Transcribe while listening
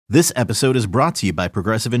This episode is brought to you by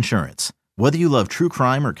Progressive Insurance. Whether you love true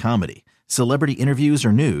crime or comedy, celebrity interviews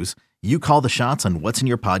or news, you call the shots on what's in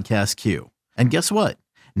your podcast queue. And guess what?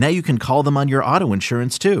 Now you can call them on your auto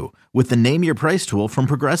insurance too with the Name Your Price tool from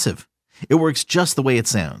Progressive. It works just the way it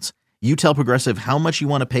sounds. You tell Progressive how much you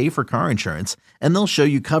want to pay for car insurance, and they'll show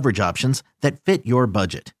you coverage options that fit your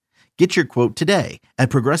budget. Get your quote today at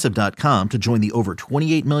Progressive.com to join the over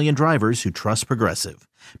 28 million drivers who trust Progressive.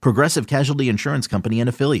 Progressive Casualty Insurance Company and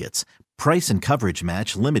Affiliates. Price and coverage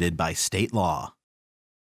match limited by state law.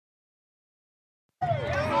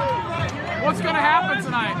 What's going to happen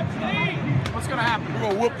tonight? What's going to happen? We're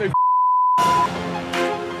going to whoop their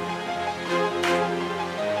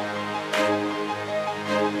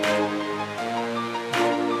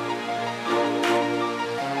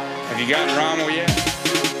Have you gotten Rommel yet?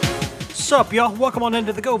 What's up, y'all? Welcome on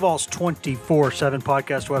into the Go Vols 24/7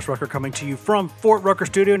 podcast. Wes Rucker coming to you from Fort Rucker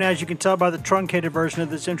Studio. And as you can tell by the truncated version of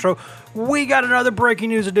this intro, we got another breaking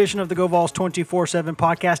news edition of the Go Vols 24/7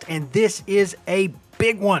 podcast. And this is a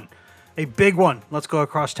big one. A big one. Let's go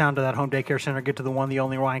across town to that home daycare center, get to the one, the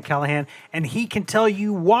only Ryan Callahan. And he can tell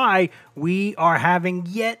you why we are having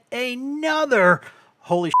yet another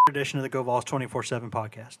holy shit edition of the Go Vols 24/7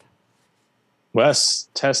 podcast. Wes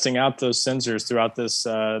testing out those sensors throughout this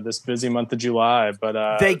this busy month of July,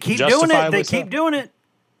 but they keep doing it. They keep doing it.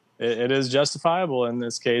 It is justifiable in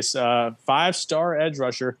this case. 5-star edge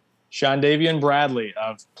rusher Shondavian Bradley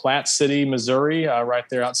of Platte City, Missouri, right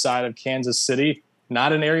there outside of Kansas City.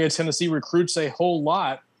 Not an area Tennessee recruits a whole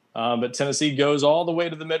lot, but Tennessee goes all the way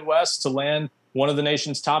to the Midwest to land one of the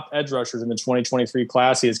nation's top edge rushers in the 2023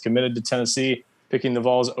 class. He is committed to Tennessee, picking the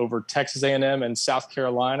Vols over Texas A&M and South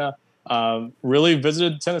Carolina. Really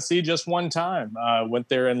visited Tennessee just one time. Went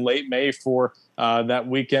there in late May for that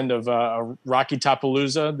weekend of Rocky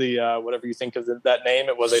Topalooza, the whatever you think of that name.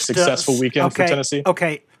 It was a successful weekend for Tennessee.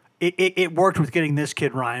 Okay, it worked with getting this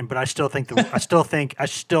kid Ryan, but I still think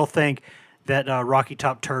that Rocky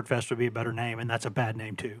Top Turd Fest would be a better name, and that's a bad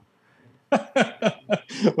name too.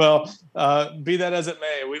 Well, be that as it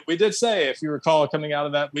may, we did say, if you recall, coming out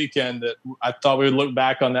of that weekend, that I thought we would look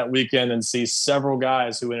back on that weekend and see several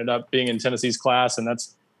guys who ended up being in Tennessee's class, and I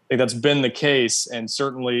think that's been the case. And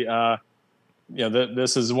certainly,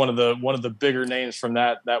 this is one of the bigger names from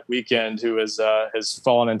that weekend who has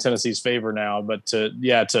fallen in Tennessee's favor now. But to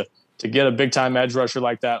get a big time edge rusher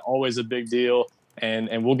like that, always a big deal.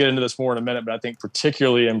 And we'll get into this more in a minute, but I think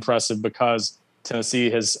particularly impressive because Tennessee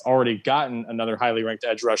has already gotten another highly ranked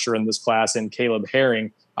edge rusher in this class in Caleb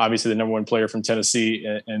Herring, obviously the number one player from Tennessee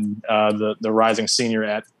and the rising senior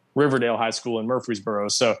at Riverdale High School in Murfreesboro.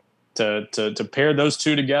 So to pair those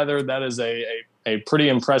two together, that is a pretty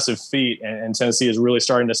impressive feat. And Tennessee is really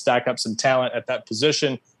starting to stack up some talent at that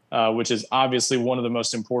position, which is obviously one of the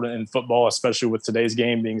most important in football, especially with today's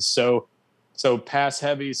game being so pass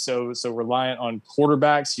heavy, so reliant on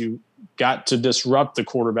quarterbacks. You got to disrupt the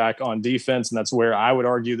quarterback on defense, and that's where I would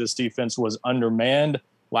argue this defense was undermanned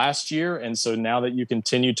last year. And so now that you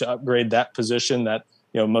continue to upgrade that position, that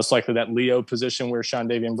most likely that Leo position where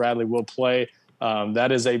Shondavian Bradley will play,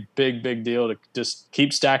 that is a big deal to just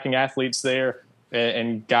keep stacking athletes there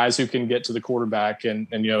and guys who can get to the quarterback. And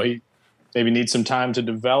he maybe needs some time to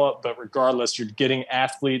develop, but regardless, you're getting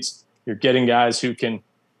athletes, you're getting guys who can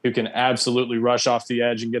absolutely rush off the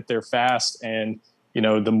edge and get there fast. And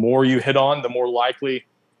the more you hit on, the more likely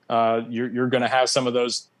you're going to have some of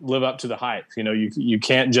those live up to the hype. You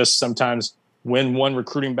can't just sometimes win one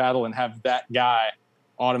recruiting battle and have that guy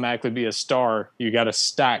automatically be a star. You got to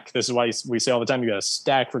stack. This is why we say all the time, you got to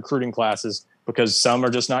stack recruiting classes because some are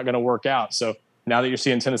just not going to work out. So now that you're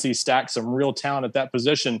seeing Tennessee stack some real talent at that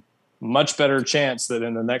position, much better chance that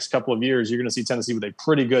in the next couple of years, you're going to see Tennessee with a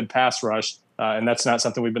pretty good pass rush. And that's not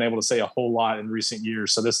something we've been able to say a whole lot in recent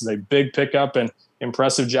years. So this is a big pickup and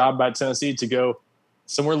impressive job by Tennessee to go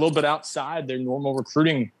somewhere a little bit outside their normal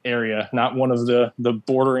recruiting area, not one of the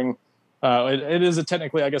bordering. It is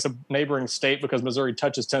technically, I guess, a neighboring state because Missouri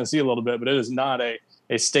touches Tennessee a little bit, but it is not a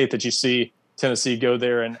state that you see Tennessee go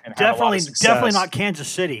there and have a lot of success. Definitely not Kansas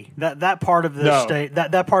City. That part of the state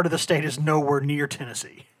that part of the state is nowhere near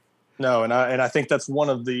Tennessee. No, and I think that's one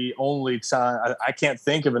of the only time I can't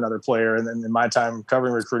think of another player in my time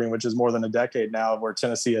covering recruiting, which is more than a decade now, where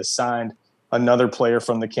Tennessee has signed another player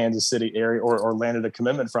from the Kansas City area or landed a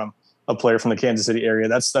commitment from a player from the Kansas City area.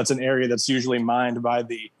 That's an area that's usually mined by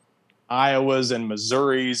the Iowas and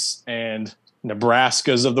Missouris and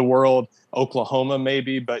Nebraskas of the world, Oklahoma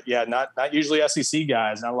maybe, but yeah, not usually SEC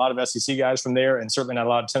guys, not a lot of SEC guys from there, and certainly not a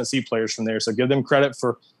lot of Tennessee players from there. So give them credit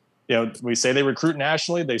for, we say they recruit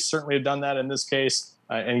nationally. They certainly have done that in this case.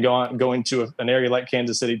 and going to an area like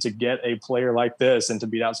Kansas City to get a player like this and to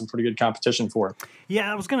beat out some pretty good competition for him.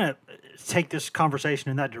 Yeah, I was going to take this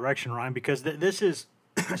conversation in that direction, Ryan, because this is,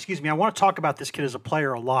 excuse me, I want to talk about this kid as a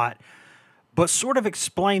player a lot, but sort of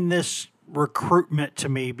explain this recruitment to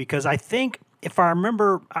me, because I think, if I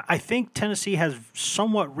remember, I think Tennessee has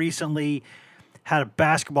somewhat recently had a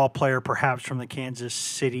basketball player perhaps from the Kansas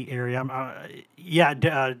City area.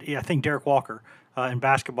 I think Derek Walker in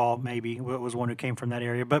basketball maybe was one who came from that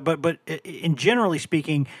area. But in generally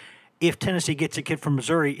speaking, if Tennessee gets a kid from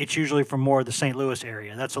Missouri, it's usually from more of the St. Louis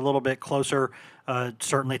area. That's a little bit closer.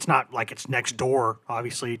 Certainly, it's not like it's next door,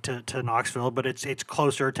 obviously, to Knoxville, but it's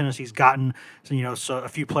closer. Tennessee's gotten so a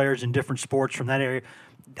few players in different sports from that area.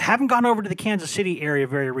 Haven't gone over to the Kansas City area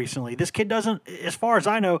very recently. This kid doesn't, as far as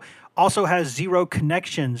I know, also has zero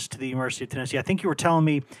connections to the University of Tennessee. I think you were telling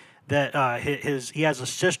me that he has a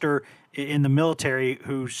sister in the military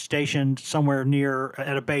who's stationed somewhere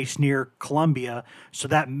at a base near Columbia, so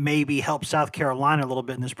that maybe helps South Carolina a little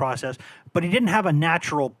bit in this process. But he didn't have a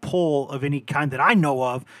natural pull of any kind that I know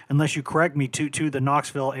of, unless you correct me, to the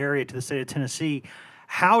Knoxville area, to the state of Tennessee.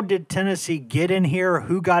 How did Tennessee get in here?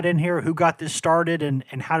 Who got in here? Who got this started? And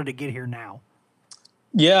how did it get here now?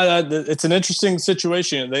 Yeah, it's an interesting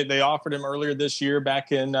situation. They offered him earlier this year,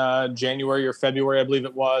 back in January or February, I believe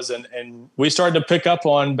it was, and we started to pick up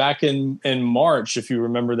on back in March. If you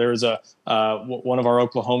remember, there was one of our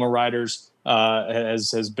Oklahoma writers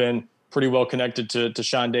has been pretty well connected to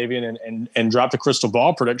Sean Davian and dropped a crystal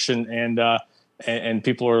ball prediction, and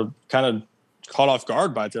people are kind of caught off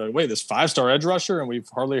guard by it. They're like, wait, this 5-star edge rusher, and we've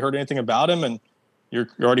hardly heard anything about him, and you're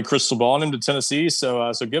already crystal balling him to Tennessee.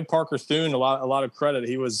 So give Parker Thune a lot of credit.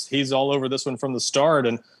 He's all over this one from the start,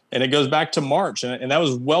 and it goes back to March, and that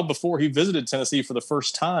was well before he visited Tennessee for the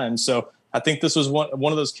first time. So I think this was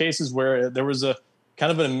one of those cases where there was a kind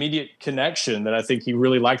of an immediate connection that I think he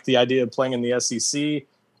really liked the idea of playing in the SEC.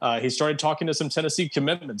 He started talking to some Tennessee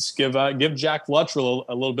commitments. Give Jack Luttrell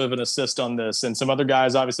a little bit of an assist on this. And some other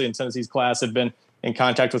guys, obviously, in Tennessee's class have been in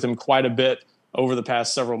contact with him quite a bit over the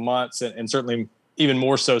past several months, and certainly even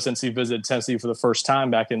more so since he visited Tennessee for the first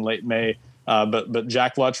time back in late May. But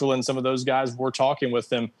Jack Luttrell and some of those guys were talking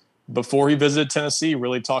with him before he visited Tennessee,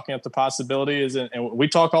 really talking up the possibilities. And we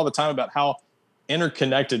talk all the time about how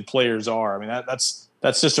interconnected players are. I mean,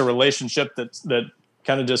 that's just a relationship that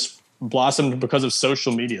kind of just blossomed because of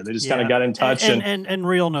social media. They just kind of got in touch, and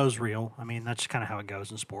real knows real. I mean, that's kind of how it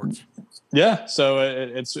goes in sports. Yeah, so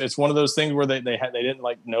it's one of those things where they didn't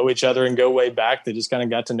like know each other and go way back. They just kind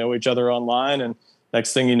of got to know each other online, and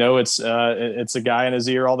next thing you know, it's a guy in his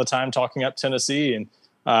ear all the time talking up Tennessee. And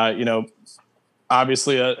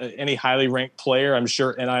obviously any highly ranked player, I'm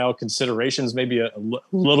sure NIL considerations maybe a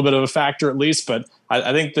little bit of a factor at least, but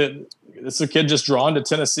I think that it's a kid just drawn to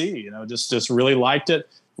Tennessee. Just really liked it.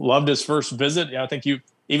 Loved his first visit. I think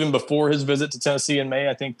even before his visit to Tennessee in May,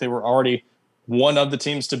 I think they were already one of the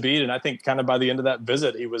teams to beat. And I think kind of by the end of that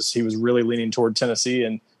visit, he was really leaning toward Tennessee,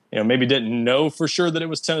 and maybe didn't know for sure that it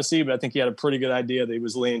was Tennessee, but I think he had a pretty good idea that he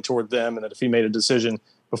was leaning toward them, and that if he made a decision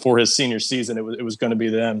before his senior season, it was going to be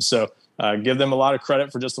them. So give them a lot of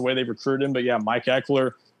credit for just the way they recruited him. But yeah, Mike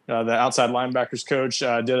Eckler, the outside linebackers coach,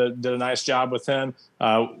 did a nice job with him.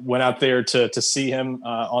 Went out there to see him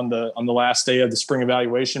on the last day of the spring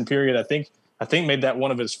evaluation period. I think made that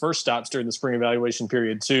one of his first stops during the spring evaluation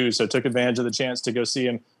period too. So took advantage of the chance to go see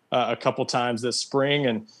him a couple times this spring.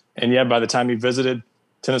 And yeah, by the time he visited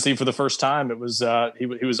Tennessee for the first time, it was he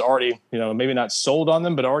was already maybe not sold on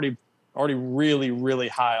them, but already really, really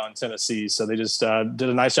high on Tennessee. So they just did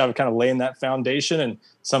a nice job of kind of laying that foundation, and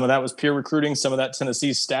some of that was peer recruiting, some of that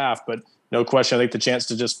Tennessee staff, but no question, I think the chance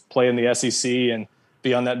to just play in the SEC and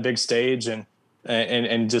be on that big stage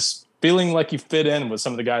and just feeling like you fit in with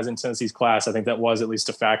some of the guys in Tennessee's class, I think that was at least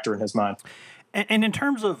a factor in his mind. And in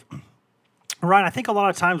terms of, Ryan, I think a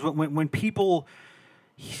lot of times when people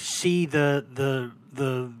see the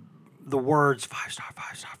words 5-star,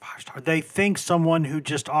 5-star, 5-star, they think someone who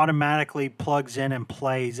just automatically plugs in and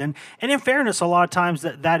plays. And in fairness, a lot of times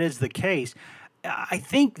that is the case. I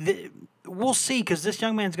think that we'll see, because this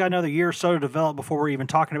young man's got another year or so to develop before we're even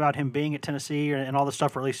talking about him being at Tennessee and all this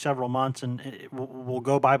stuff for at least several months, and it will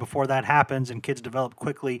go by before that happens, and kids develop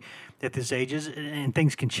quickly at this age, and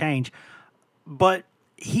things can change. But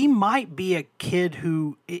he might be a kid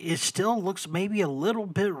who still looks maybe a little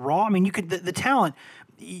bit raw. I mean, you could the talent,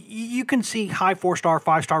 you can see high 4-star,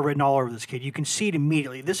 5-star written all over this kid. You can see it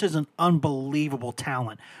immediately. This is an unbelievable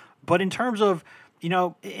talent. But in terms of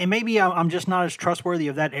And maybe I'm just not as trustworthy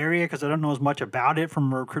of that area because I don't know as much about it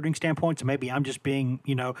from a recruiting standpoint. So maybe I'm just being,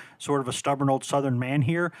 sort of a stubborn old Southern man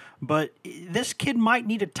here. But this kid might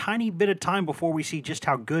need a tiny bit of time before we see just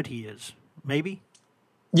how good he is. Maybe.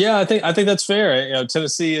 Yeah, I think that's fair.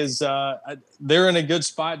 Tennessee is they're in a good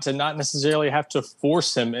spot to not necessarily have to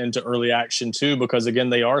force him into early action too, because again,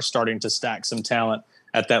 they are starting to stack some talent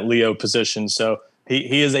at that Leo position. So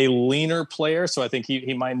he is a leaner player, so I think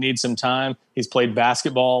he might need some time. He's played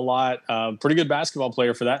basketball a lot, pretty good basketball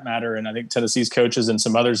player for that matter, and I think Tennessee's coaches and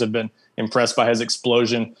some others have been impressed by his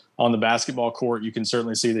explosion on the basketball court. You can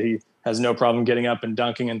certainly see that he has no problem getting up and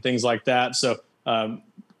dunking and things like that. So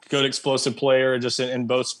good explosive player just in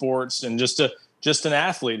both sports, and just an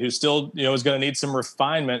athlete who still is going to need some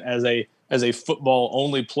refinement as a football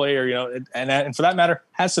only player, and for that matter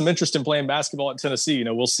has some interest in playing basketball at Tennessee.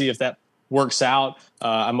 We'll see if that works out.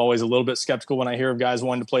 I'm always a little bit skeptical when I hear of guys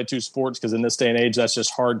wanting to play two sports because in this day and age that's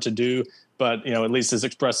just hard to do, but at least has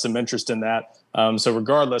expressed some interest in that. So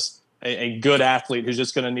regardless, a good athlete who's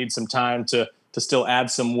just going to need some time to still add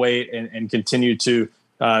some weight and continue to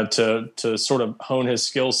sort of hone his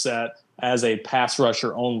skill set as a pass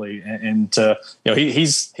rusher only. And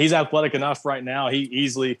he's athletic enough right now. He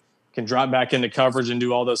easily can drop back into coverage and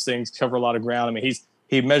do all those things, cover a lot of ground. I mean,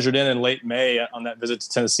 he measured in late May on that visit to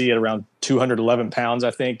Tennessee at around 211 pounds,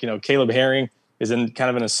 I think. Caleb Herring is in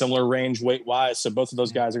a similar range weight-wise, so both of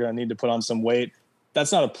those guys are going to need to put on some weight.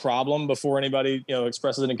 That's not a problem before anybody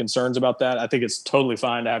expresses any concerns about that. I think it's totally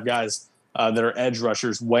fine to have guys that are edge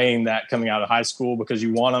rushers weighing that coming out of high school, because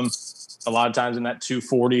you want them a lot of times in that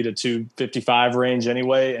 240 to 255 range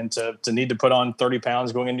anyway, and to need to put on 30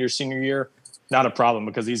 pounds going into your senior year, not a problem,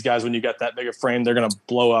 because these guys, when you got that big a frame, they're going to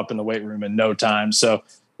blow up in the weight room in no time. So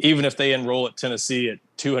even if they enroll at Tennessee at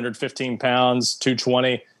 215 pounds,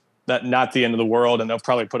 220, that's not the end of the world, and they'll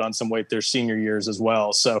probably put on some weight their senior years as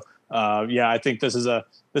well. So I think this is a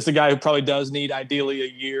guy who probably does need ideally a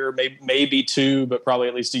year, maybe two, but probably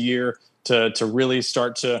at least a year to really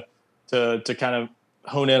start to kind of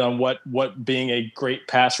hone in on what being a great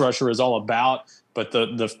pass rusher is all about. But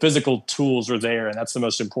the physical tools are there, and that's the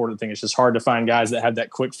most important thing. It's just hard to find guys that have that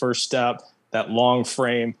quick first step, that long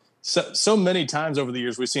frame. So many times over the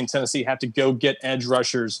years, we've seen Tennessee have to go get edge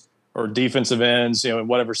rushers or defensive ends, in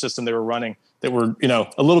whatever system they were running, that were,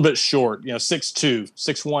 a little bit short, 6'2",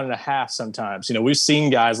 6'1.5" sometimes. We've seen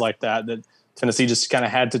guys like that Tennessee just kind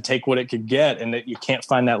of had to take what it could get, and that you can't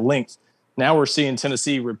find that length. Now we're seeing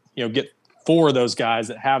Tennessee, get four of those guys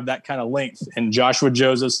that have that kind of length, and Joshua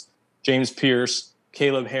Joseph, James Pierce,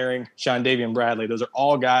 Caleb Herring, Sean Davian Bradley. Those are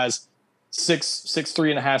all guys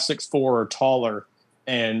 6'3.5", 6'4", or taller,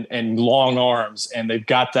 and long arms, and they've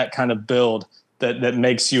got that kind of build that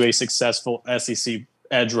makes you a successful SEC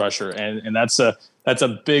edge rusher, and that's a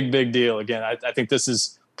big deal. Again, I think this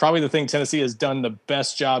is probably the thing Tennessee has done the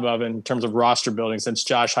best job of in terms of roster building since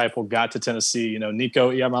Josh Heupel got to Tennessee. Nico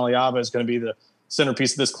Iamaleava is going to be the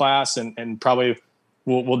centerpiece of this class, and probably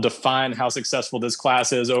will define how successful this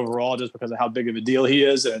class is overall, just because of how big of a deal he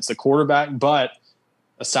is, and it's the quarterback. But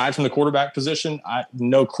aside from the quarterback position,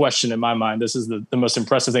 no question in my mind, this is the most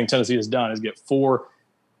impressive thing Tennessee has done, is get four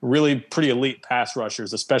really pretty elite pass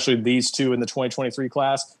rushers, especially these two in the 2023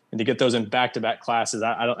 class, and to get those in back-to-back classes.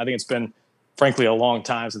 I think it's been, frankly, a long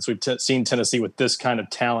time since we've seen Tennessee with this kind of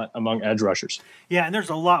talent among edge rushers. Yeah, and there's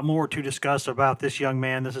a lot more to discuss about this young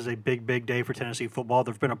man. This is a big day for Tennessee football.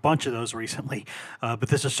 There have been a bunch of those recently, but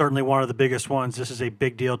this is certainly one of the biggest ones. This is a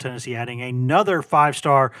big deal. Tennessee adding another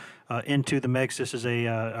five-star into the mix. This is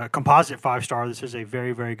a composite five-star. This is a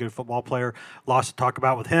very good football player. Lots to talk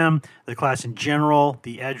about with him, the class in general,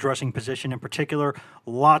 the edge rushing position in particular.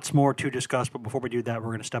 Lots more to discuss, but before we do that, we're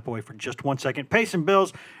going to step away for just 1 second, pay some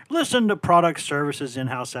bills, listen to products, services,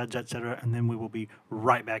 in-house ads, etc., and then we will be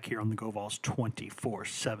right back here on the GoVols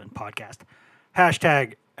 24/7 podcast.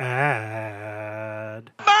 Hashtag ad.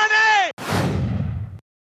 Money!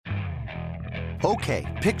 Okay,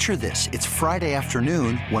 picture this. It's Friday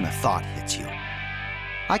afternoon when a thought hits you.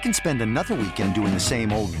 I can spend another weekend doing the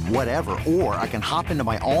same old whatever, or I can hop into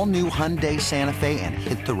my all-new Hyundai Santa Fe and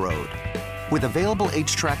hit the road. With available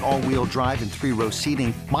H-Track all-wheel drive and 3-row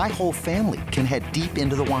seating, my whole family can head deep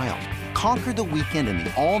into the wild. Conquer the weekend in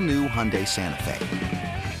the all-new Hyundai Santa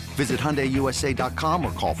Fe. Visit HyundaiUSA.com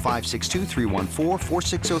or call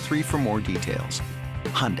 562-314-4603 for more details.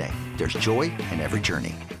 Hyundai, there's joy in every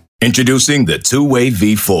journey. Introducing the Two-Way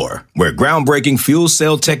V4, where groundbreaking fuel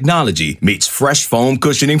cell technology meets fresh foam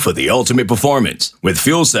cushioning for the ultimate performance. With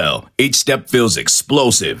Fuel Cell, each step feels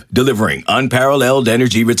explosive, delivering unparalleled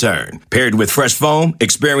energy return. Paired with fresh foam,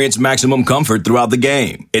 experience maximum comfort throughout the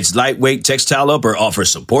game. Its lightweight textile upper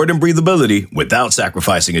offers support and breathability without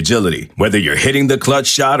sacrificing agility. Whether you're hitting the clutch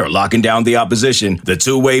shot or locking down the opposition, the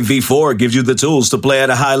Two-Way V4 gives you the tools to play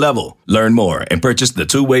at a high level. Learn more and purchase the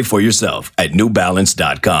Two-Way for yourself at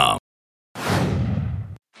newbalance.com.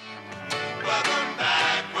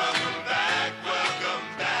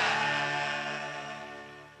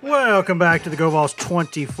 Welcome back to the Go Vols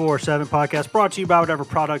 24/7 podcast, brought to you by whatever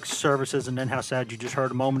products, services, and in-house ad you just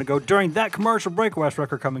heard a moment ago. During that commercial break, Wes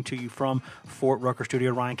Rucker coming to you from Fort Rucker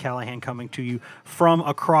Studio. Ryan Callahan coming to you from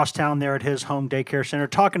across town there at his home daycare center,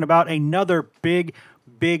 talking about another big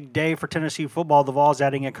day for Tennessee football. The Vols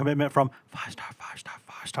adding a commitment from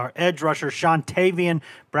five-star edge rusher Shontavian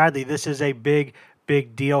Bradley. This is a big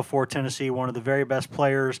deal for Tennessee, one of the very best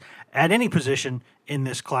players at any position in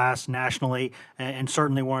this class nationally, and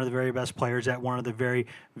certainly one of the very best players at one of the very,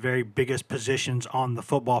 very biggest positions on the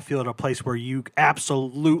football field, a place where you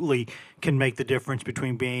absolutely can make the difference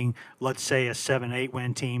between being, let's say, a 7-8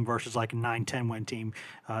 win team versus like a 9-10 win team.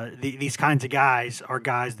 These kinds of guys are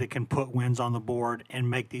guys that can put wins on the board and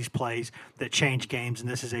make these plays that change games, and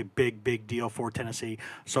this is a big deal for Tennessee.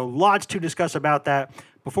 So lots to discuss about that.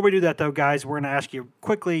 Before we do that, though, guys, we're going to ask you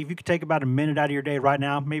quickly if you could take about a minute out of your day right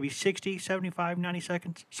now, maybe 60, 75, 90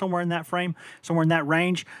 seconds, somewhere in that frame, somewhere in that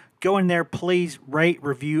range. Go in there, please rate,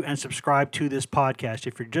 review, and subscribe to this podcast.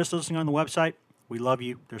 If you're just listening on the website, we love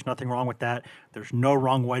you. There's nothing wrong with that. There's no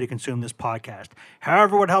wrong way to consume this podcast.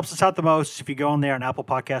 However, what helps us out the most is if you go in there on Apple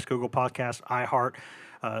Podcasts, Google Podcasts, iHeart,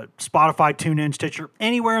 Spotify, TuneIn, Stitcher,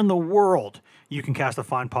 anywhere in the world you can cast a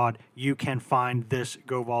Find Pod. You can find this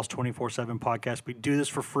Go Vols 24/7 podcast. We do this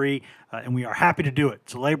for free, and we are happy to do it.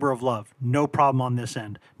 It's a labor of love. No problem on this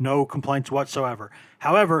end. No complaints whatsoever.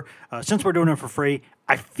 However, since we're doing it for free,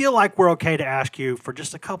 I feel like we're okay to ask you for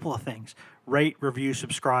just a couple of things. Rate, review,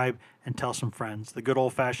 subscribe, and tell some friends. The good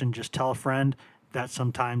old-fashioned just tell a friend, that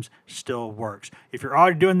sometimes still works. If you're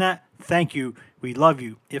already doing that, thank you. We love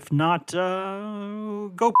you. If not,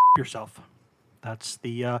 go yourself. That's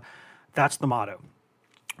the motto.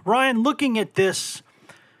 Ryan, looking at this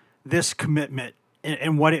commitment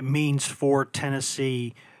and what it means for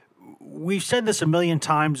Tennessee, we've said this a million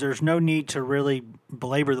times. There's no need to really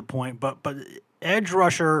belabor the point, but edge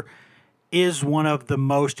rusher is one of the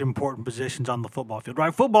most important positions on the football field,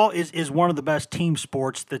 right? Football is one of the best team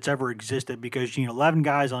sports that's ever existed because, 11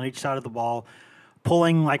 guys on each side of the ball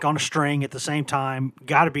pulling like on a string at the same time,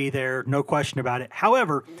 got to be there, no question about it.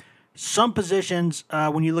 However, some positions,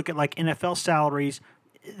 when you look at like NFL salaries,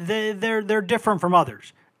 they're different from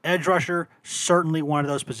others. Edge rusher, certainly one of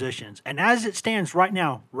those positions. And as it stands right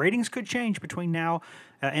now, ratings could change between now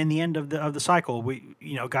and the end of the cycle.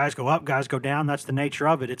 Guys go up, guys go down. That's the nature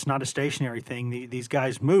of it. It's not a stationary thing. These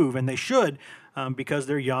guys move, and they should because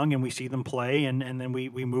they're young and we see them play, and then we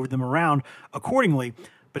move them around accordingly.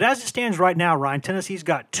 But as it stands right now, Ryan, Tennessee's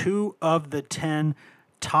got 2 of the 10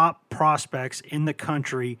 top prospects in the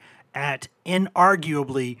country at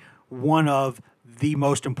inarguably one of the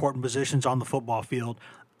most important positions on the football field.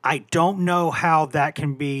 I don't know how that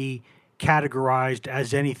can be categorized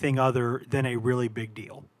as anything other than a really big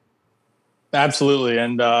deal. Absolutely,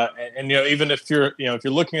 and even if you're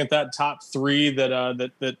looking at that top 3 that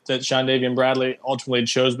Shondavian Bradley ultimately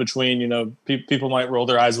chose between, people might roll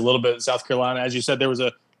their eyes a little bit at South Carolina. As you said, there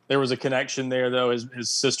was a connection there, though. His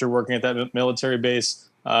sister working at that military base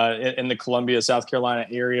in the Columbia, South Carolina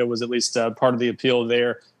area was at least part of the appeal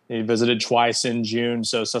there. He visited twice in June,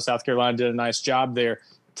 so South Carolina did a nice job there.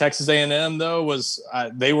 Texas A&M, though, was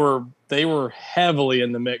they were heavily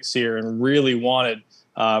in the mix here and really wanted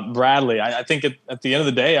Bradley. I think at the end of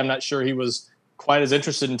the day, I'm not sure he was quite as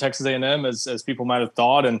interested in Texas A&M as people might have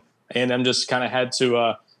thought, and A&M just kind of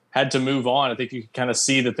had to move on. I think you can kind of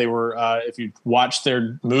see that they were, if you watched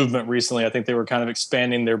their movement recently, I think they were kind of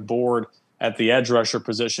expanding their board at the edge rusher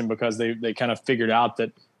position because they kind of figured out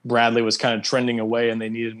that Bradley was kind of trending away and they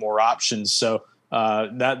needed more options. So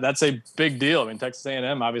that's a big deal. I mean, Texas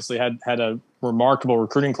A&M obviously had a remarkable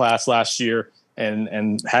recruiting class last year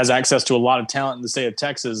and has access to a lot of talent in the state of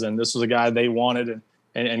Texas. And this was a guy they wanted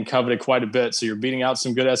and coveted quite a bit. So you're beating out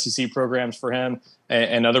some good SEC programs for him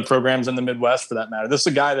and other programs in the Midwest for that matter. This is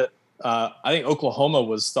a guy that I think Oklahoma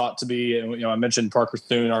was thought to be, I mentioned Parker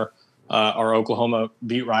Thune, our Oklahoma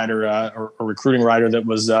beat writer or recruiting writer that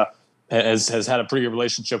was has had a pretty good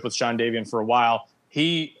relationship with Shondavian for a while.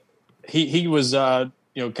 He was kind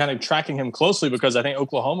of tracking him closely because I think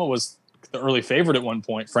Oklahoma was the early favorite at one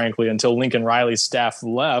point, frankly, until Lincoln Riley's staff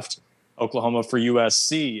left Oklahoma for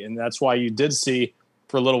USC. And that's why you did see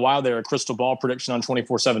for a little while there a crystal ball prediction on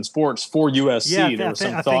 24/7 Sports for USC. Yeah, there was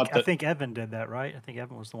some thought I think Evan did that, right? I think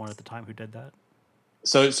Evan was the one at the time who did that.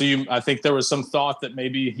 I think there was some thought that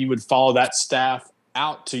maybe he would follow that staff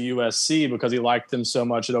out to USC because he liked them so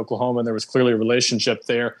much at Oklahoma, and there was clearly a relationship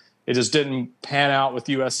there. It just didn't pan out with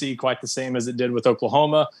USC quite the same as it did with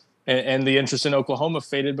Oklahoma. And the interest in Oklahoma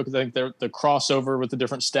faded because I think the crossover with the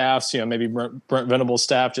different staffs, maybe Brent Venable's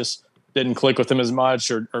staff just didn't click with him as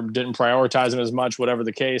much or didn't prioritize him as much, whatever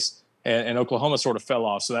the case. And Oklahoma sort of fell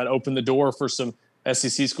off. So that opened the door for some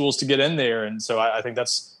SEC schools to get in there. And so I think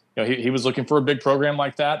that's, he was looking for a big program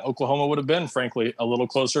like that. Oklahoma would have been, frankly, a little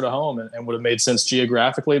closer to home and would have made sense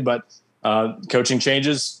geographically. But coaching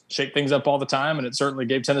changes shake things up all the time. And it certainly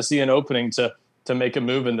gave Tennessee an opening to make a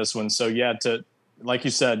move in this one. So, yeah, like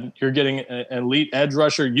you said, you're getting an elite edge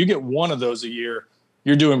rusher. You get one of those a year,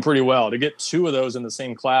 you're doing pretty well. To get two of those in the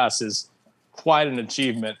same class is quite an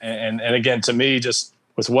achievement. And again, to me, just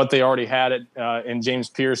with what they already had in James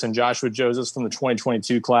Pierce and Joshua Josephs from the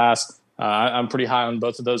 2022 class, I'm pretty high on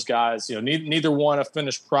both of those guys. Neither one a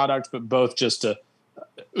finished product, but both just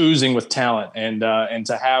oozing with talent. And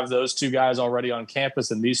to have those two guys already on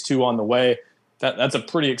campus and these two on the way, that's a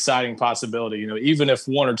pretty exciting possibility. Even if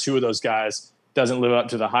one or two of those guys doesn't live up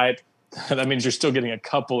to the hype, that means you're still getting a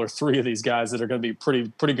couple or three of these guys that are going to be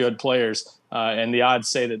pretty good players. And the odds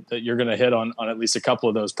say that you're going to hit on at least a couple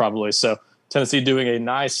of those probably. So Tennessee doing a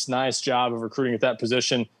nice job of recruiting at that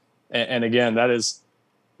position. And again, that is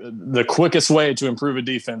the quickest way to improve a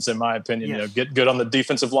defense, in my opinion. Yes. Get good on the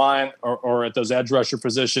defensive line or at those edge rusher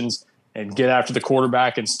positions and get after the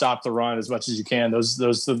quarterback and stop the run as much as you can. Those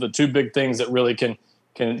are the two big things that really can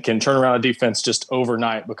turn around a defense just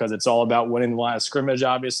overnight, because it's all about winning the line of scrimmage,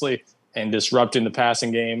 obviously, and disrupting the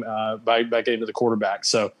passing game by getting to the quarterback.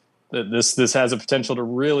 So this has a potential to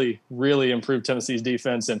really, really improve Tennessee's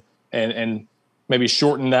defense and maybe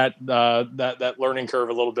shorten that learning curve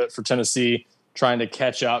a little bit for Tennessee, trying to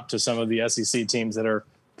catch up to some of the SEC teams that are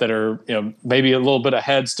maybe a little bit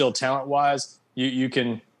ahead still talent wise. You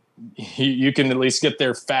can at least get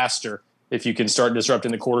there faster if you can start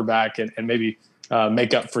disrupting the quarterback and maybe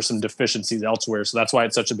make up for some deficiencies elsewhere. So that's why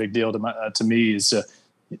it's such a big deal to me. Is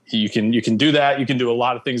you can do that. You can do a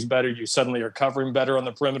lot of things better. You suddenly are covering better on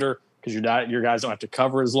the perimeter because your guys don't have to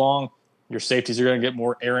cover as long. Your safeties are going to get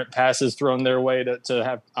more errant passes thrown their way to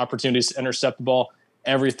have opportunities to intercept the ball.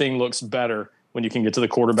 Everything looks better when you can get to the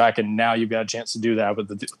quarterback, and now you've got a chance to do that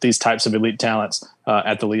with these types of elite talents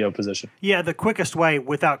at the Leo position. Yeah, the quickest way,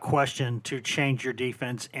 without question, to change your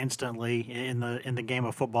defense instantly in the game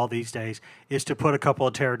of football these days is to put a couple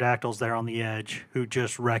of pterodactyls there on the edge who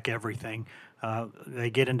just wreck everything. They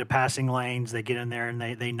get into passing lanes, they get in there and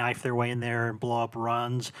they knife their way in there and blow up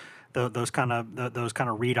runs. Those kind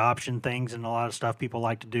of read option things and a lot of stuff people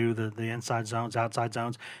like to do, the inside zones, outside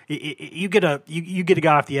zones. You get a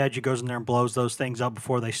guy off the edge who goes in there and blows those things up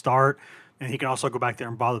before they start, and he can also go back there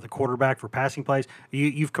and bother the quarterback for passing plays.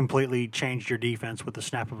 You've completely changed your defense with the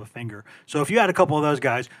snap of a finger. So if you had a couple of those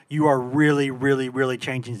guys, you are really, really, really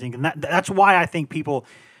changing things, and that's why I think people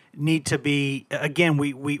need to be, again,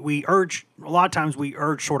 we urge, a lot of times we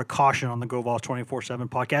urge sort of caution on the Go Vols 24/7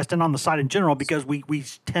 podcast and on the site in general, because we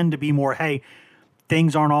tend to be more, hey,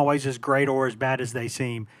 things aren't always as great or as bad as they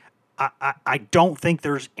seem. I don't think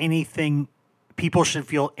there's anything, people should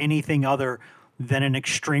feel anything other than an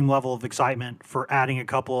extreme level of excitement for adding a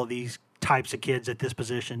couple of these types of kids at this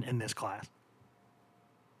position in this class.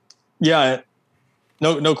 Yeah,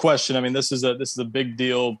 no question. I mean, this is a big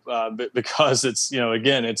deal because it's,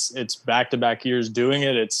 again, it's back-to-back years doing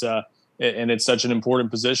it. It's and it's such an important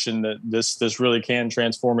position that this really can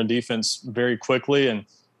transform a defense very quickly. And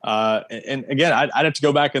again, I'd have to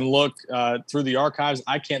go back and look through the archives.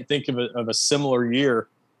 I can't think of a similar year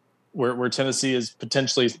where Tennessee has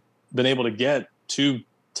potentially been able to get two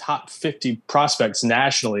top 50 prospects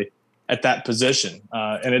nationally at that position.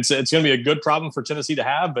 And it's going to be a good problem for Tennessee to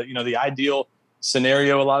have. But the ideal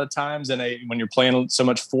scenario a lot of times, and when you're playing so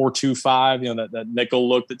much 4-2-5, that nickel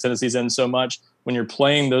look that Tennessee's in so much, when you're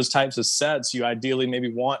playing those types of sets, you ideally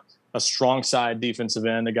maybe want a strong side defensive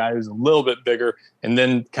end, a guy who's a little bit bigger, and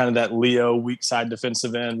then kind of that Leo weak side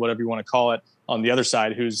defensive end, whatever you want to call it, on the other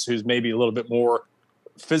side, who's maybe a little bit more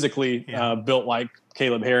physically built like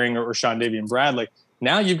Caleb Herring or Sean Davian Bradley.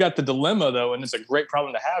 Now you've got the dilemma, though, and it's a great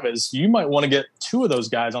problem to have, is you might want to get two of those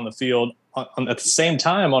guys on the field at the same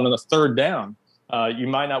time on the third down. You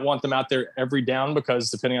might not want them out there every down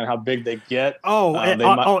because depending on how big they get.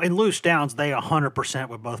 In loose downs, they 100%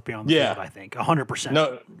 would both be on the field, I think.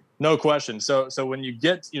 100%. No question. So when you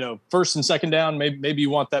get, first and second down, maybe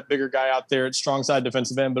you want that bigger guy out there at strong side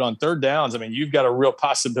defensive end, but on third downs, I mean, you've got a real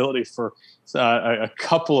possibility for a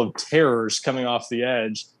couple of terrors coming off the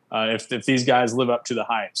edge if these guys live up to the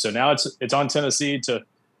hype. So now it's on Tennessee to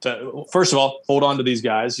first of all hold on to these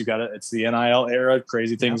guys. It's the NIL era.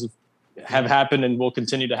 Crazy things have happened and will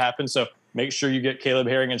continue to happen. So make sure you get Caleb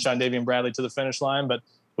Herring and Shondavian Bradley to the finish line. But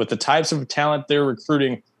with the types of talent they're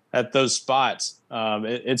recruiting at those spots,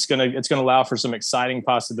 it's gonna allow for some exciting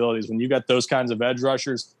possibilities. When you got those kinds of edge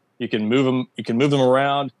rushers, you can move them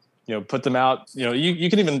around, put them out. You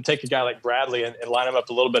can even take a guy like Bradley and line him up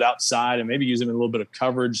a little bit outside and maybe use him in a little bit of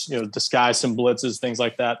coverage, disguise some blitzes, things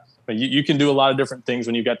like that. But you can do a lot of different things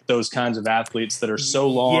when you've got those kinds of athletes that are so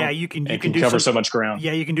long. Yeah, you can cover so much ground.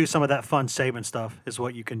 Yeah, you can do some of that fun Saban stuff is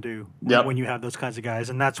what you can do when you have those kinds of guys.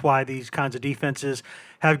 And that's why these kinds of defenses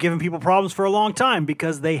have given people problems for a long time,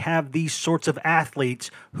 because they have these sorts of athletes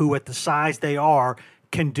who, at the size they are,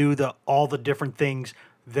 can do all the different things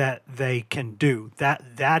that they can do.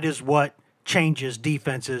 That is what changes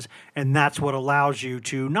defenses, and that's what allows you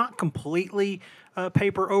to not completely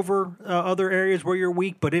paper over other areas where you're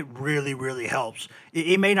weak, but it really, really helps.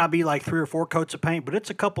 It may not be like 3 or 4 coats of paint, but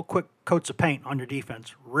it's a couple quick coats of paint on your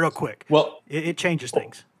defense real quick. Well, it changes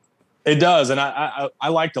things. It does, and I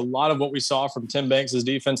liked a lot of what we saw from Tim Banks'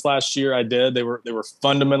 defense last year. I did. They were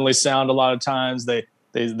fundamentally sound a lot of times. They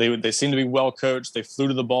seemed to be well coached. They flew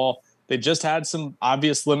to the ball. They just had some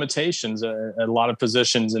obvious limitations at a lot of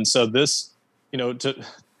positions, and so this,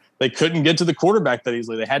 they couldn't get to the quarterback that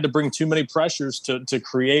easily. They had to bring too many pressures to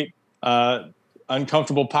create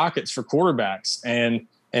uncomfortable pockets for quarterbacks,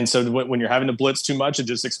 and so when you're having to blitz too much, it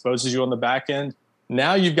just exposes you on the back end.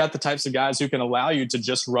 Now you've got the types of guys who can allow you to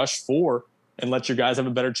just rush 4 and let your guys have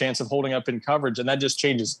a better chance of holding up in coverage. And that just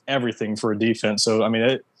changes everything for a defense. So, I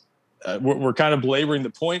mean, we're kind of belaboring the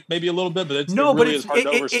point maybe a little bit, but it's hard to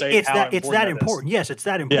overstate it's that important. Yes, it's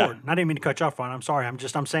that important. Yeah. I didn't mean to cut you off, Ron. I'm sorry.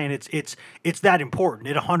 I'm saying it's that important.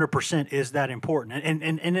 It 100% is that important.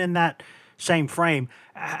 And in that same frame,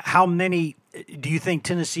 how many do you think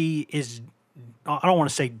Tennessee is, I don't want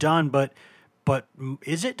to say done, but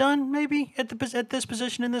is it done maybe at this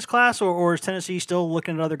position in this class, or is Tennessee still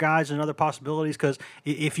looking at other guys and other possibilities? Because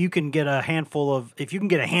if you can get a handful of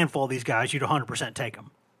these guys, you'd 100% take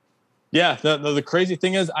them. Yeah, the crazy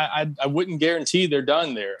thing is I wouldn't guarantee they're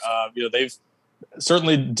done there. They've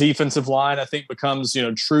certainly defensive line, I think, becomes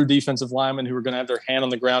true defensive linemen who are going to have their hand on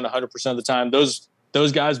the ground 100% of the time.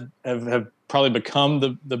 Those guys have probably become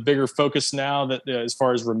the bigger focus now, that as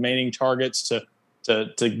far as remaining targets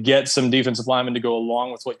to get some defensive linemen to go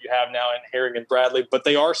along with what you have now in Herring and Bradley, but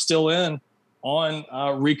they are still in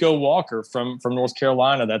on Rico Walker from North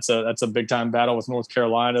Carolina. That's a big time battle with North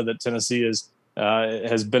Carolina that Tennessee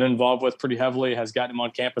has been involved with pretty heavily, has gotten him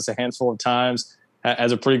on campus a handful of times,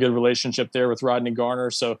 has a pretty good relationship there with Rodney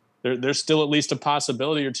Garner. So there's still at least a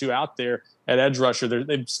possibility or two out there at edge rusher.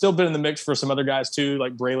 They've still been in the mix for some other guys too,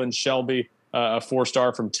 like Braylon Shelby, a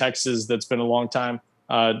 4-star from Texas that's been a long time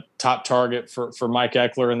top target for Mike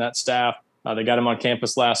Eckler and that staff. They got him on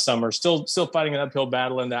campus last summer. Still fighting an uphill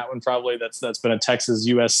battle in that one. Probably that's been a Texas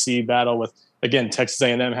USC battle with, again, Texas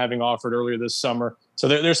A&M having offered earlier this summer. So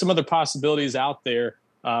there's some other possibilities out there.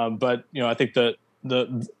 But I think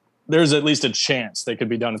there's at least a chance they could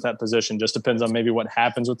be done at that position. Just depends on maybe what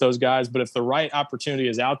happens with those guys. But if the right opportunity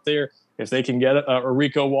is out there, if they can get a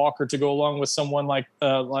Rico Walker to go along with someone like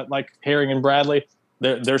Herring and Bradley,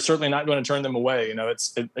 they're certainly not going to turn them away.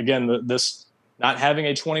 This not having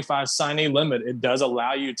a 25 signee limit, it does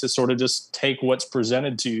allow you to sort of just take what's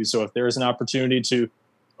presented to you. So if there is an opportunity to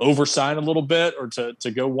oversign a little bit or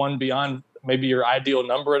to go one beyond maybe your ideal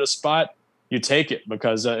number at a spot, you take it,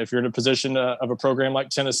 because if you're in a position of a program like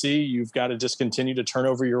Tennessee, you've got to just continue to turn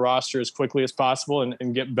over your roster as quickly as possible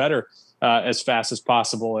and get better as fast as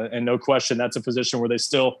possible. And no question, that's a position where they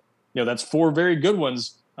still, that's 4 very good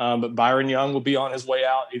ones. But Byron Young will be on his way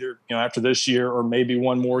out either, after this year or maybe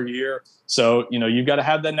one more year. So, you've got to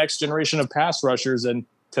have that next generation of pass rushers, and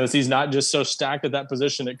Tennessee's not just so stacked at that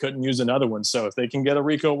position it couldn't use another one. So if they can get a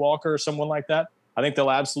Rico Walker or someone like that, I think they'll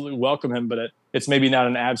absolutely welcome him, but it's maybe not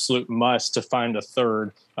an absolute must to find a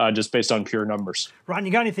third just based on pure numbers. Ron,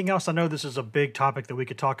 you got anything else? I know this is a big topic that we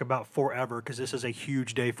could talk about forever because this is a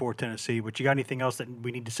huge day for Tennessee, but you got anything else that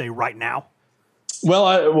we need to say right now?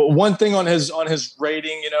 Well, one thing on his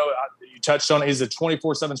rating, you touched on it, he's a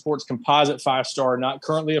 24/7 Sports composite 5-star, not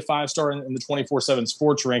currently a 5-star in the 24/7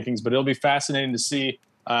 Sports rankings, but it'll be fascinating to see.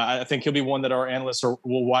 I think he'll be one that our analysts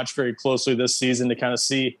will watch very closely this season to kind of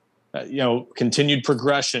see, continued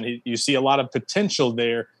progression. You see a lot of potential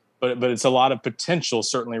there, but it's a lot of potential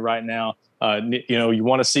certainly right now. You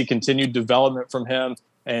want to see continued development from him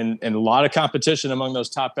and a lot of competition among those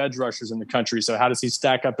top edge rushers in the country. So how does he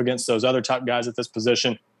stack up against those other top guys at this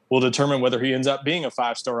position will determine whether he ends up being a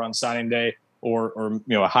 5-star on signing day or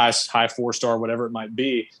a high 4-star, whatever it might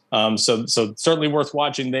be. So certainly worth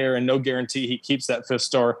watching there, and no guarantee he keeps that 5th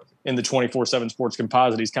star in the 24/7 Sports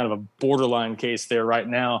Composite. He's kind of a borderline case there right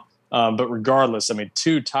now. But regardless,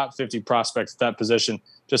 2 top 50 prospects at that position,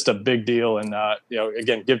 just a big deal. And,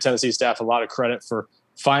 again, give Tennessee staff a lot of credit for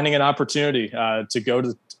finding an opportunity to go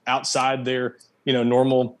to outside their,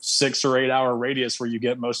 normal 6 or 8 hour radius where you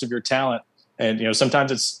get most of your talent. And,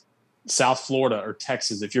 sometimes it's South Florida or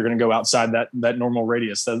Texas if you're going to go outside that normal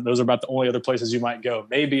radius. Those are about the only other places you might go,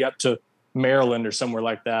 maybe up to Maryland or somewhere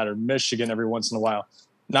like that, or Michigan every once in a while.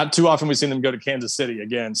 Not too often we've seen them go to Kansas City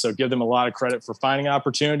again. So give them a lot of credit for finding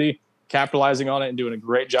opportunity, capitalizing on it, and doing a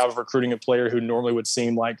great job of recruiting a player who normally would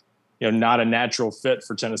seem like, not a natural fit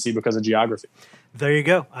for Tennessee because of geography. There you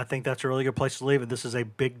go. I think that's a really good place to leave it. This is a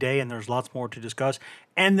big day, and there's lots more to discuss.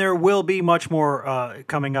 And there will be much more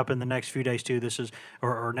coming up in the next few days, too. This is,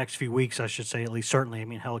 or next few weeks, I should say, at least certainly.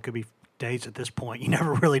 Hell, it could be days at this point. You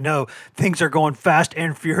never really know. Things are going fast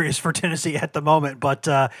and furious for Tennessee at the moment. But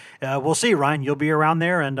we'll see, Ryan. You'll be around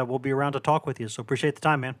there, and we'll be around to talk with you. So appreciate the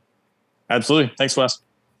time, man. Absolutely. Thanks, Wes.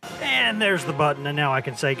 And there's the button, and now I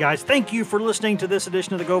can say, guys, thank you for listening to this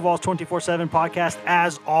edition of the Go Vols 24/7 podcast.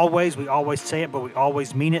 As always, we always say it, but we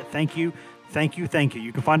always mean it. Thank you. Thank you, thank you.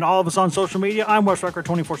 You can find all of us on social media. I'm Wes Rucker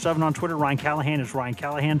 24/7 on Twitter. Ryan Callahan is Ryan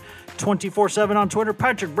Callahan 24/7 on Twitter.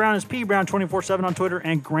 Patrick Brown is P Brown 24/7 on Twitter.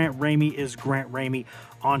 And Grant Ramey is Grant Ramey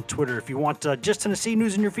on Twitter. If you want just Tennessee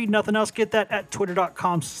news in your feed, nothing else, get that at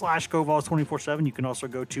twitter.com/GoVols247. You can also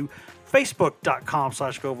go to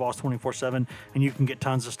facebook.com/GoVols247, and you can get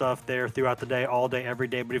tons of stuff there throughout the day, all day, every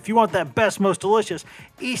day. But if you want that best, most delicious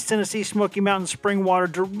East Tennessee Smoky Mountain spring water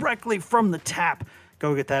directly from the tap,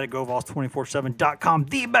 go get that at GoVols247.com,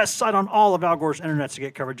 the best site on all of Al Gore's internet to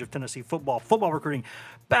get coverage of Tennessee football recruiting,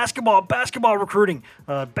 basketball recruiting,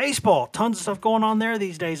 baseball, tons of stuff going on there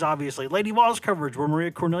these days, obviously. Lady Vols coverage, where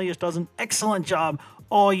Maria Cornelius does an excellent job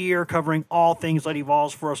all year covering all things Lady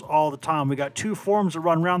Vols for us all the time. We got 2 forums that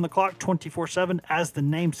run around the clock 24/7, as the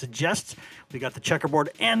name suggests. We got the Checkerboard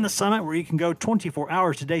and the Summit, where you can go 24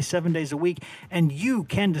 hours a day, 7 days a week, and you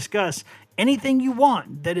can discuss anything you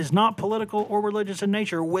want that is not political or religious in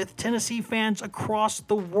nature with Tennessee fans across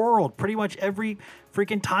the world. Pretty much every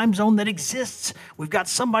freaking time zone that exists, we've got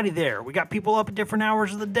somebody there. We got people up at different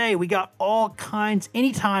hours of the day. We got all kinds,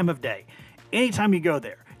 any time of day. Anytime you go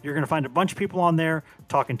there, you're going to find a bunch of people on there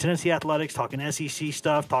talking Tennessee athletics, talking SEC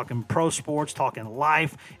stuff, talking pro sports, talking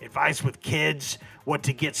life, advice with kids, what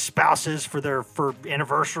to get spouses for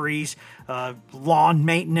anniversaries, lawn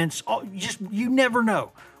maintenance. You never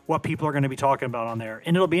know what people are going to be talking about on there.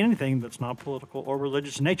 And it'll be anything that's not political or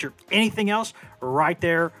religious in nature. Anything else, right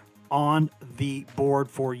there on the board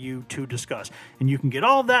for you to discuss. And you can get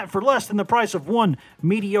all of that for less than the price of one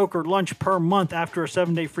mediocre lunch per month after a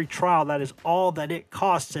 7-day free trial. That is all that it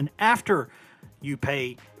costs. And after you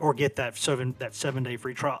pay or get that 7-day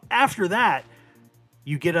free trial, after that,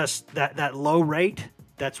 you get us that low rate.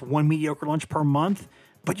 That's one mediocre lunch per month.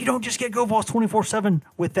 But you don't just get Go Vols 24/7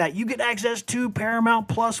 with that. You get access to Paramount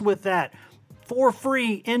Plus with that for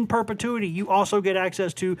free in perpetuity. You also get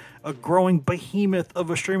access to a growing behemoth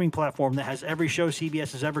of a streaming platform that has every show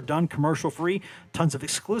CBS has ever done, commercial free, tons of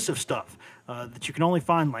exclusive stuff that you can only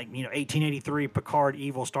find, like 1883, Picard,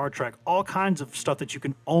 Evil, Star Trek, all kinds of stuff that you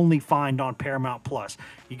can only find on Paramount Plus.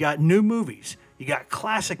 You got new movies, you got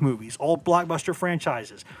classic movies, old blockbuster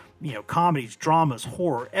franchises, comedies, dramas,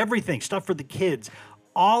 horror, everything, stuff for the kids.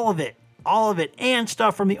 All of it, and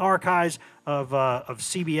stuff from the archives of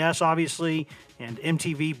CBS, obviously, and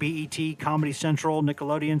MTV, BET, Comedy Central,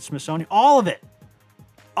 Nickelodeon, Smithsonian, all of it,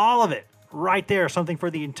 right there, something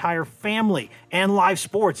for the entire family, and live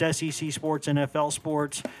sports, SEC sports, NFL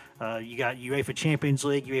sports. You got UEFA Champions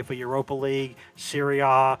League, UEFA Europa League, Serie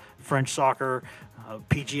A, French soccer,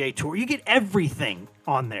 PGA Tour. You get everything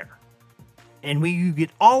on there, and you get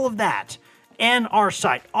all of that, and our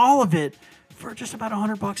site, all of it, for just about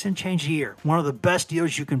 $100 and change a year. One of the best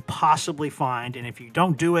deals you can possibly find. And if you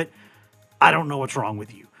don't do it, I don't know what's wrong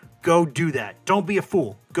with you. Go do that. Don't be a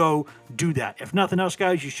fool. Go do that. If nothing else,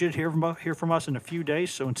 guys, you should hear from us in a few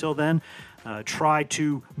days. So until then, try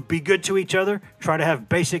to be good to each other. Try to have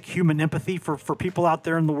basic human empathy for people out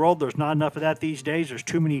there in the world. There's not enough of that these days. There's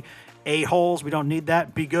too many a-holes. We don't need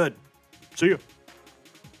that. Be good. See you.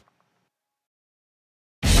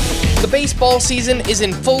 The baseball season is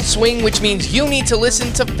in full swing, which means you need to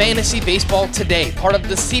listen to Fantasy Baseball Today, part of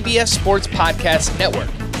the CBS Sports Podcast Network.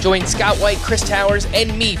 Join Scott White, Chris Towers,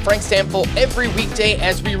 and me, Frank Stample, every weekday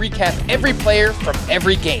as we recap every player from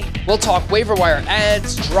every game. We'll talk waiver wire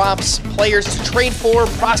ads, drops, players to trade for,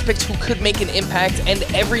 prospects who could make an impact, and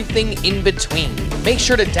everything in between. Make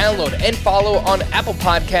sure to download and follow on Apple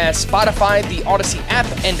Podcasts, Spotify, the Odyssey app,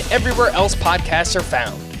 and everywhere else podcasts are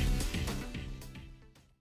found.